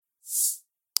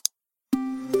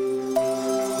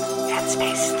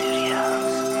Headspace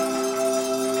Studios.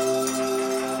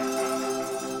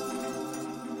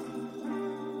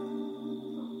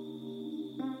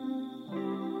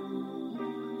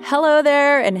 Hello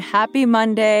there and happy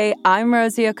Monday. I'm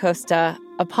Rosie Acosta,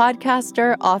 a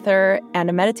podcaster, author, and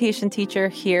a meditation teacher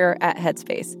here at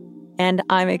Headspace. And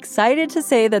I'm excited to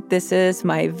say that this is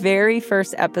my very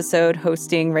first episode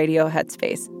hosting Radio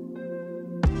Headspace.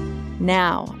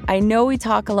 Now, I know we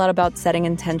talk a lot about setting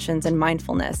intentions and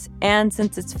mindfulness, and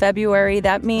since it's February,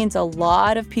 that means a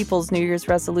lot of people's New Year's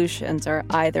resolutions are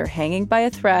either hanging by a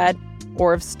thread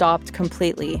or have stopped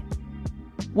completely.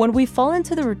 When we fall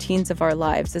into the routines of our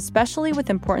lives, especially with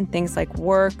important things like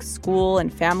work, school,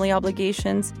 and family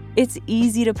obligations, it's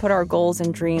easy to put our goals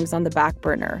and dreams on the back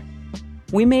burner.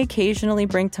 We may occasionally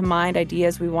bring to mind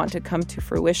ideas we want to come to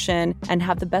fruition and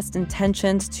have the best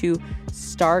intentions to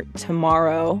start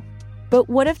tomorrow. But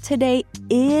what if today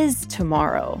is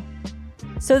tomorrow?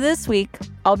 So this week,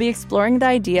 I'll be exploring the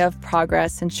idea of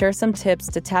progress and share some tips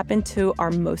to tap into our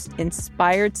most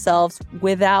inspired selves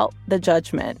without the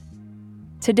judgment.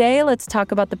 Today, let's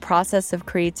talk about the process of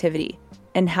creativity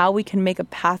and how we can make a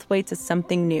pathway to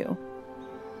something new.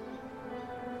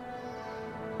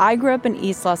 I grew up in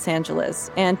East Los Angeles,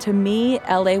 and to me,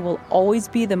 LA will always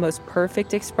be the most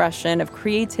perfect expression of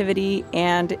creativity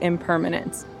and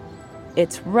impermanence.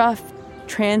 It's rough,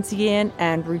 transient,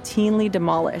 and routinely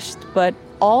demolished, but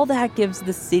all that gives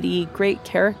the city great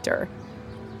character.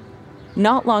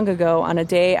 Not long ago, on a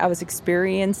day I was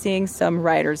experiencing some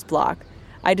writer's block,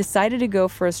 I decided to go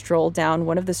for a stroll down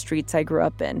one of the streets I grew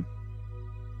up in.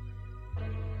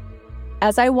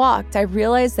 As I walked, I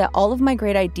realized that all of my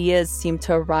great ideas seemed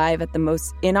to arrive at the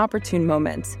most inopportune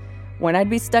moments, when I'd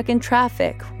be stuck in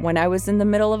traffic, when I was in the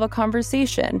middle of a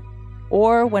conversation,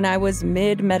 or when I was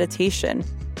mid-meditation,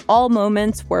 all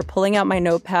moments where pulling out my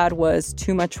notepad was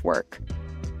too much work.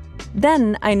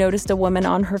 Then I noticed a woman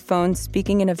on her phone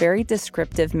speaking in a very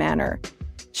descriptive manner.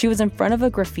 She was in front of a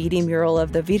graffiti mural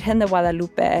of the Virgen de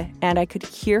Guadalupe, and I could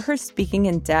hear her speaking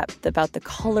in depth about the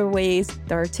colorways,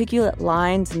 the articulate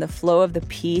lines, and the flow of the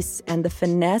piece, and the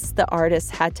finesse the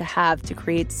artist had to have to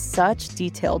create such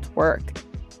detailed work.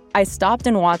 I stopped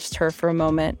and watched her for a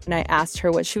moment, and I asked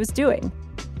her what she was doing.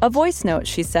 "A voice note,"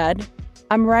 she said.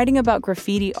 "I'm writing about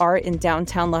graffiti art in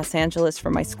downtown Los Angeles for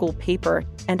my school paper,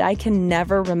 and I can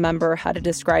never remember how to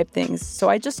describe things, so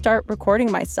I just start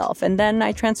recording myself, and then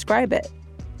I transcribe it."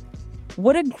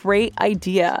 What a great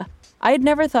idea. I had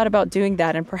never thought about doing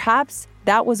that, and perhaps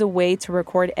that was a way to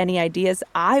record any ideas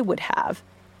I would have.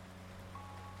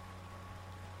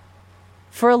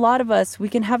 For a lot of us, we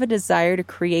can have a desire to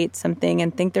create something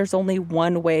and think there's only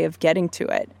one way of getting to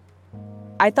it.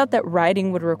 I thought that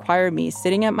writing would require me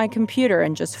sitting at my computer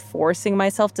and just forcing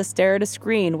myself to stare at a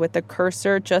screen with the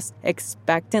cursor just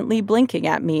expectantly blinking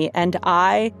at me, and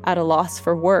I at a loss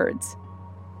for words.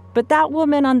 But that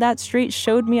woman on that street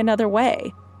showed me another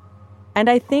way. And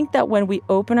I think that when we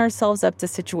open ourselves up to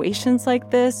situations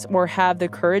like this or have the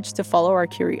courage to follow our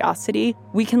curiosity,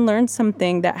 we can learn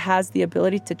something that has the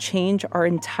ability to change our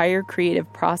entire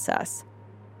creative process.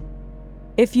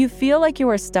 If you feel like you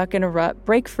are stuck in a rut,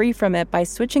 break free from it by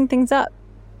switching things up.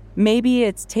 Maybe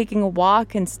it's taking a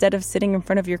walk instead of sitting in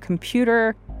front of your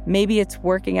computer. Maybe it's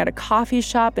working at a coffee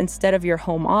shop instead of your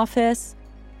home office.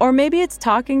 Or maybe it's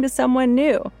talking to someone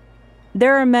new.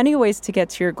 There are many ways to get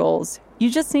to your goals. You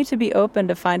just need to be open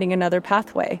to finding another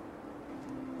pathway.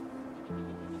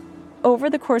 Over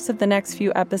the course of the next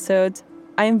few episodes,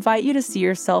 I invite you to see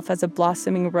yourself as a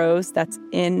blossoming rose that's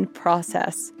in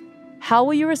process. How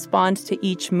will you respond to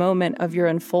each moment of your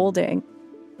unfolding?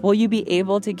 Will you be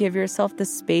able to give yourself the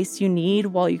space you need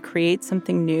while you create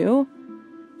something new?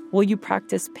 Will you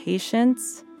practice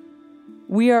patience?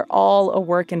 We are all a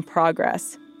work in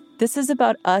progress. This is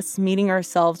about us meeting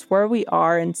ourselves where we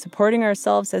are and supporting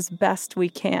ourselves as best we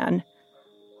can.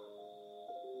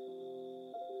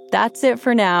 That's it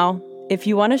for now. If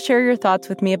you want to share your thoughts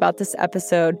with me about this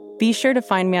episode, be sure to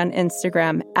find me on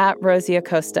Instagram at Rosie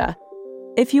Acosta.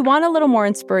 If you want a little more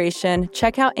inspiration,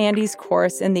 check out Andy's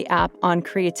course in the app on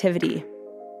creativity.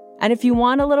 And if you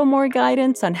want a little more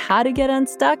guidance on how to get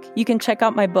unstuck, you can check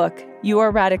out my book, You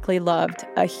Are Radically Loved,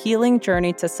 A Healing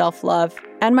Journey to Self-Love,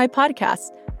 and my podcast,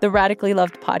 The Radically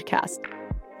Loved Podcast.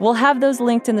 We'll have those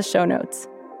linked in the show notes.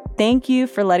 Thank you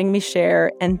for letting me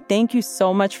share, and thank you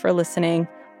so much for listening.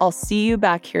 I'll see you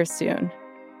back here soon.